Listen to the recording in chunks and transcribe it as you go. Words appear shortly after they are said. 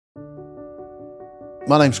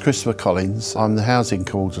My name's Christopher Collins. I'm the housing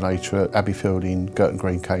coordinator at Abbeyfield in Girton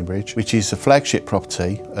Green, Cambridge, which is a flagship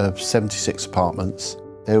property of 76 apartments.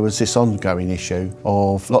 There was this ongoing issue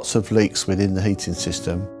of lots of leaks within the heating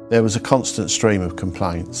system. There was a constant stream of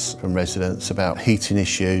complaints from residents about heating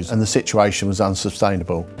issues, and the situation was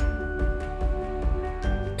unsustainable.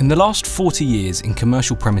 In the last 40 years in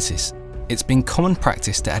commercial premises, it's been common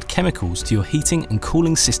practice to add chemicals to your heating and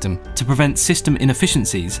cooling system to prevent system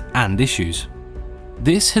inefficiencies and issues.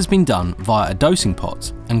 This has been done via a dosing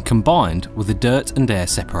pot and combined with a dirt and air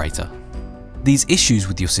separator. These issues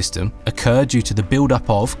with your system occur due to the build-up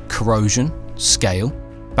of corrosion, scale,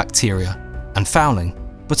 bacteria and fouling,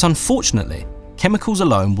 but unfortunately, chemicals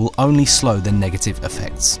alone will only slow the negative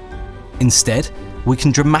effects. Instead, we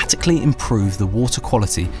can dramatically improve the water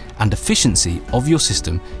quality and efficiency of your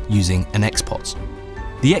system using an X-Pot.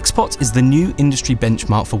 The X-Pot is the new industry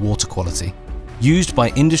benchmark for water quality, used by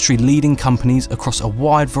industry-leading companies across a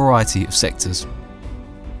wide variety of sectors.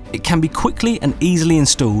 It can be quickly and easily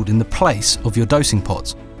installed in the place of your dosing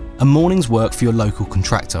pot, a morning's work for your local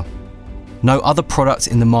contractor. No other product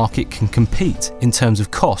in the market can compete in terms of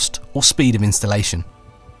cost or speed of installation.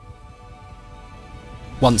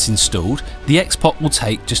 Once installed, the X-Pot will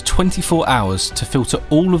take just 24 hours to filter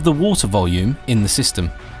all of the water volume in the system.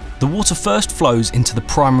 The water first flows into the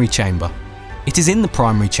primary chamber. It is in the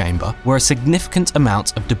primary chamber where a significant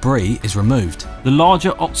amount of debris is removed. The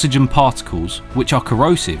larger oxygen particles, which are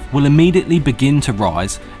corrosive, will immediately begin to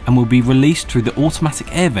rise and will be released through the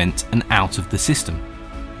automatic air vent and out of the system.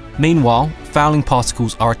 Meanwhile, fouling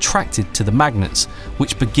particles are attracted to the magnets,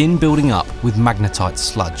 which begin building up with magnetite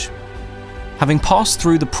sludge. Having passed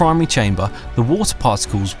through the primary chamber, the water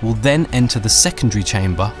particles will then enter the secondary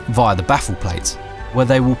chamber via the baffle plate, where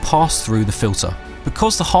they will pass through the filter.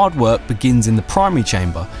 Because the hard work begins in the primary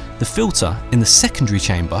chamber, the filter in the secondary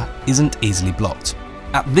chamber isn't easily blocked.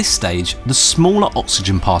 At this stage, the smaller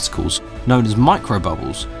oxygen particles, known as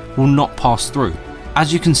microbubbles, will not pass through.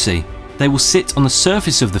 As you can see, they will sit on the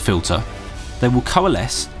surface of the filter, they will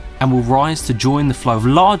coalesce and will rise to join the flow of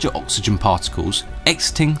larger oxygen particles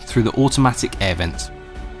exiting through the automatic air vent.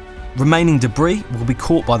 Remaining debris will be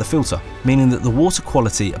caught by the filter, meaning that the water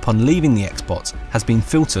quality upon leaving the X-Pot has been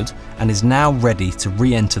filtered and is now ready to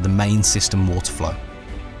re-enter the main system water flow.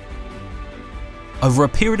 Over a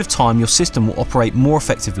period of time, your system will operate more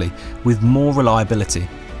effectively with more reliability.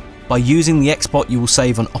 By using the X-Pot, you will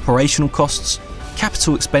save on operational costs,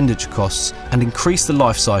 capital expenditure costs and increase the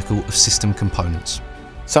life cycle of system components.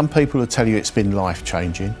 Some people will tell you it's been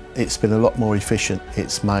life-changing. It's been a lot more efficient.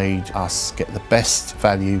 It's made us get the best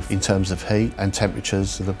value in terms of heat and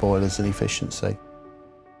temperatures of the boilers and efficiency.